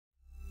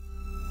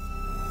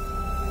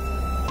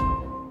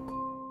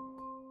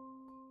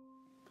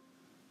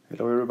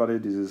Hello everybody,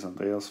 this is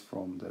Andreas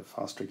from the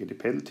Fasttrack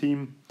ATPL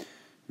team.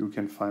 You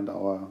can find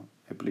our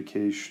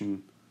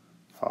application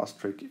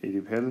Fasttrack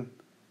ATPL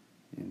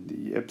in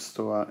the App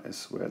Store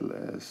as well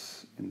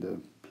as in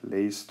the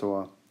Play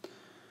Store.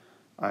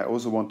 I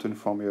also want to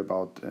inform you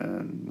about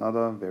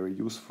another very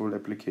useful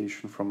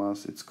application from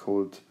us. It's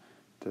called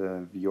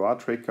the VOR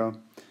tracker.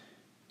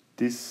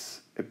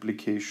 This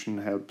application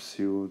helps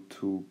you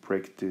to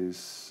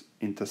practice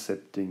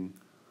intercepting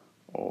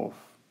of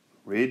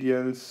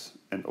radials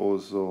and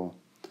also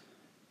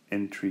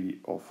entry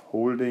of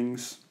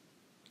holdings.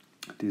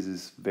 This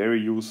is very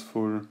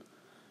useful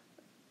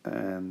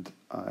and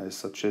I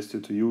suggest you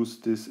to use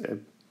this app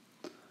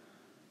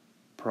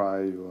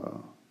prior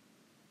your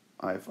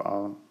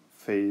IFR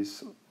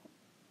phase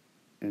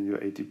in your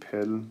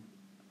ATPL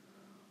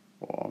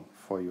or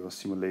for your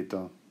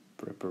simulator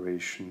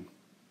preparation.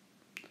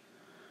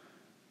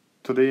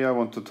 Today I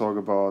want to talk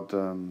about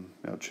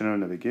general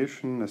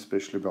navigation,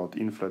 especially about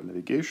in-flight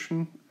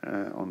navigation.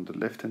 On the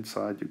left hand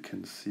side you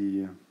can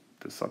see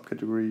the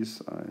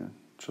subcategories. I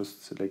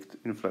just select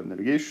in-flight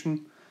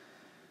navigation.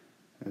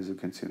 As you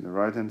can see on the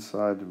right hand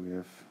side we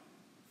have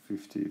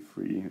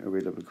 53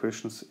 available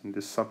questions in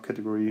this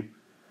subcategory.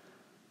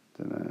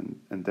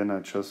 Then I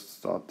just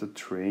start the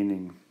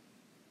training.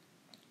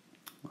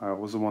 I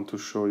also want to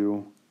show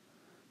you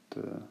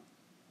the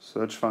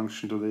search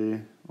function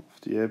today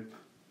of the app.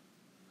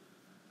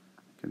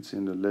 You can see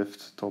in the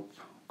left top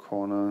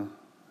corner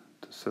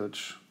the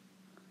search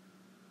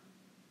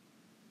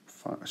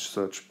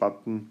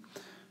button,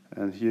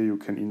 and here you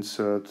can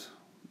insert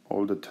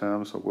all the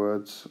terms or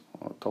words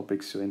or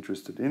topics you're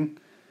interested in.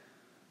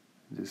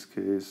 In this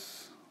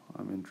case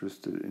I'm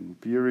interested in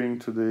bearing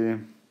today.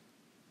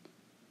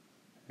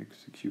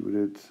 Execute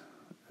it,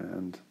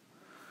 and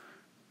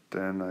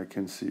then I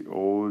can see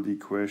all the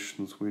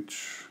questions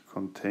which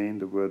contain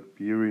the word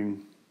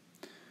bearing.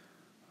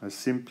 I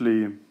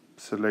simply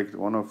select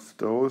one of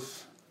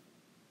those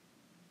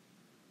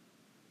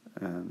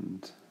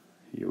and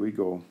here we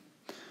go.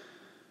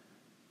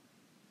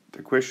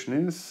 The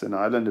question is, an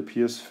island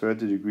appears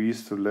 30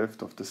 degrees to the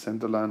left of the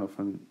center line of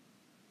an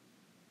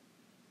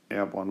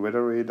airborne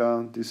weather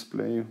radar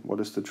display. What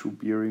is the true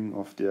bearing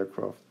of the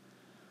aircraft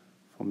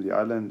from the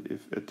island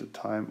if at the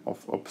time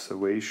of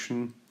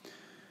observation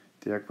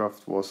the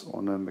aircraft was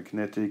on a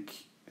magnetic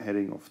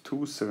heading of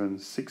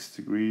 276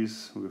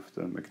 degrees with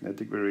the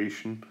magnetic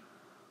variation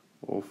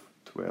of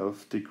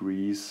 12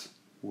 degrees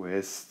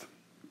west?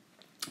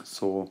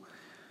 So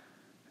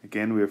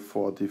again we have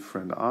 4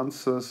 different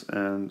answers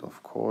and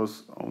of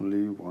course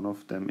only one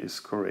of them is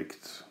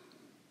correct.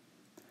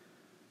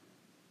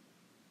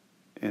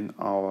 In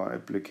our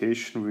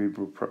application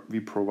we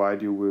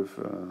provide you with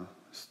a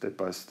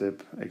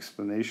step-by-step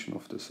explanation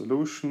of the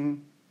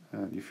solution,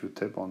 and if you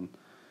tap on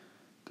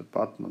the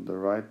button on the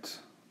right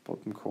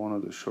bottom corner,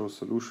 the show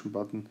solution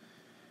button,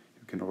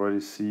 you can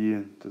already see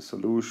the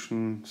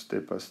solution,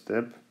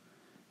 step-by-step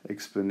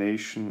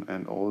explanation,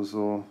 and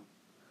also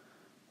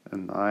a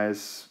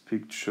nice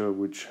picture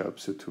which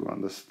helps you to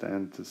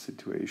understand the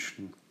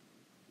situation.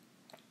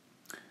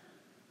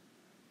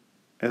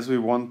 As we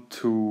want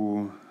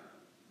to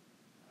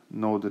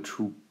know the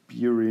true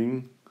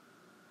bearing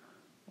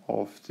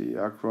of the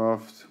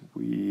aircraft,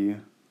 we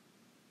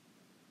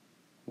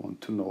want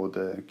to know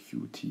the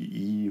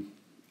QTE,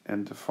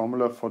 and the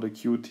formula for the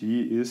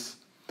QTE is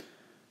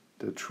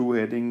the true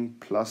heading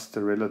plus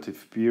the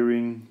relative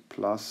bearing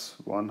plus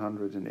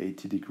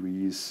 180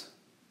 degrees.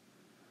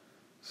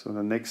 So in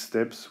the next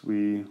steps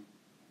we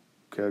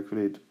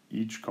calculate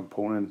each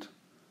component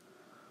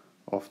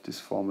of this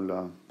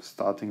formula,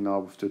 starting now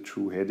with the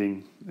true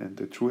heading. And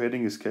the true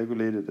heading is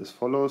calculated as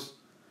follows.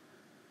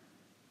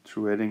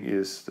 True heading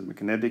is the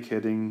magnetic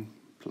heading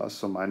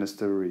plus or minus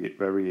the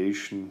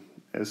variation.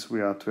 As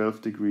we are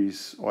 12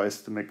 degrees, or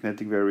as the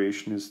magnetic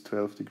variation is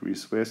 12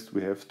 degrees west,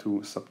 we have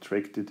to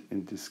subtract it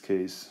in this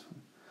case.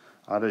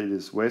 Either it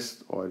is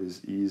west or it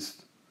is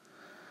east.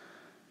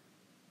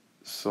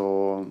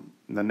 So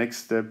in the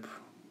next step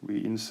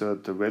we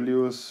insert the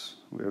values.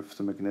 We have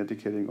the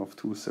magnetic heading of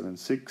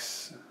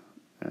 276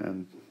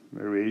 and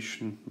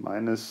variation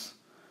minus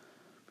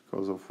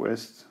because of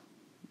west.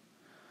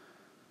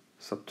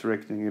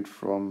 Subtracting it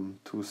from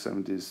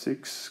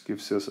 276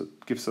 gives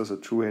us a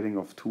true heading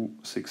of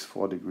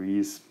 264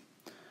 degrees.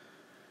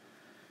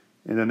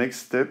 In the next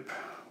step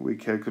we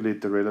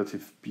calculate the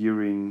relative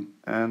bearing,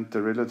 and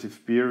the relative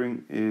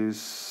bearing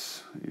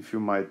is, if you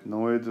might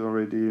know it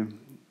already,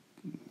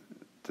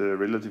 the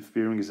relative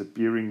bearing is a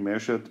bearing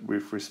measured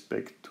with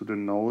respect to the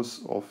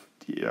nose of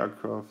the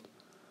aircraft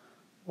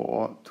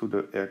or to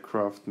the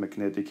aircraft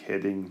magnetic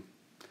heading.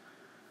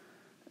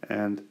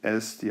 And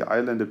as the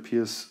island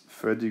appears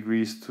 30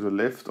 degrees to the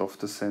left of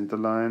the center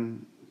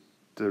line,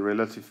 the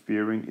relative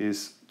bearing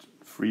is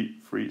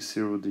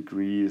 330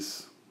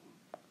 degrees.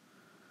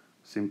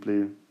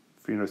 Simply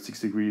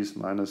 360 degrees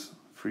minus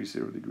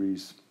 30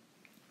 degrees.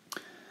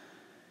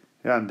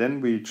 Yeah, and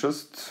then we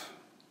just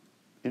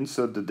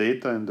insert the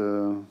data in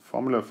the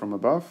formula from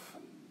above.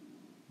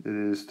 It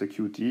is the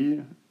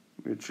QT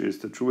which is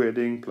the true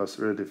heading plus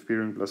relative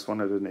bearing plus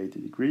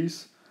 180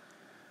 degrees.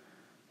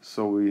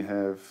 So we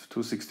have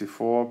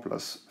 264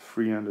 plus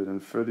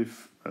 330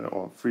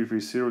 or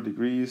 330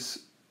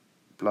 degrees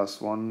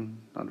plus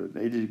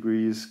 180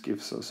 degrees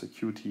gives us a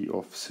QT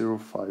of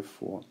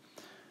 0.54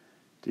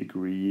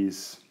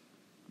 degrees,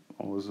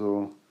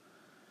 also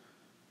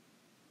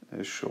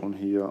as shown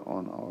here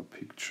on our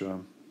picture.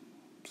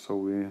 So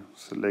we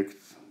select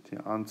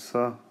the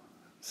answer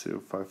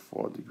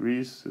 0.54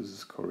 degrees. This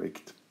is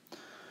correct.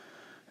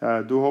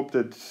 I do hope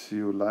that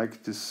you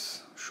liked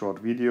this short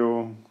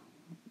video,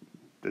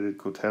 that it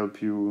could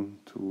help you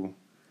to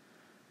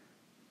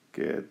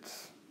get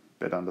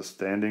better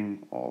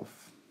understanding of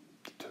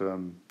the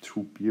term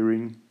true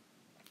bearing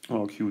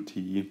or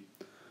QT.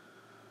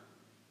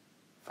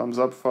 Thumbs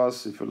up for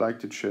us if you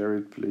liked it, share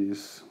it,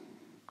 please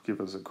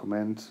give us a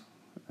comment,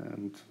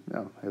 and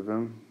yeah, have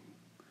a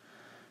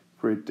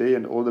great day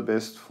and all the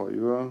best for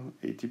your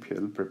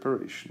ATPL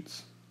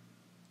preparations.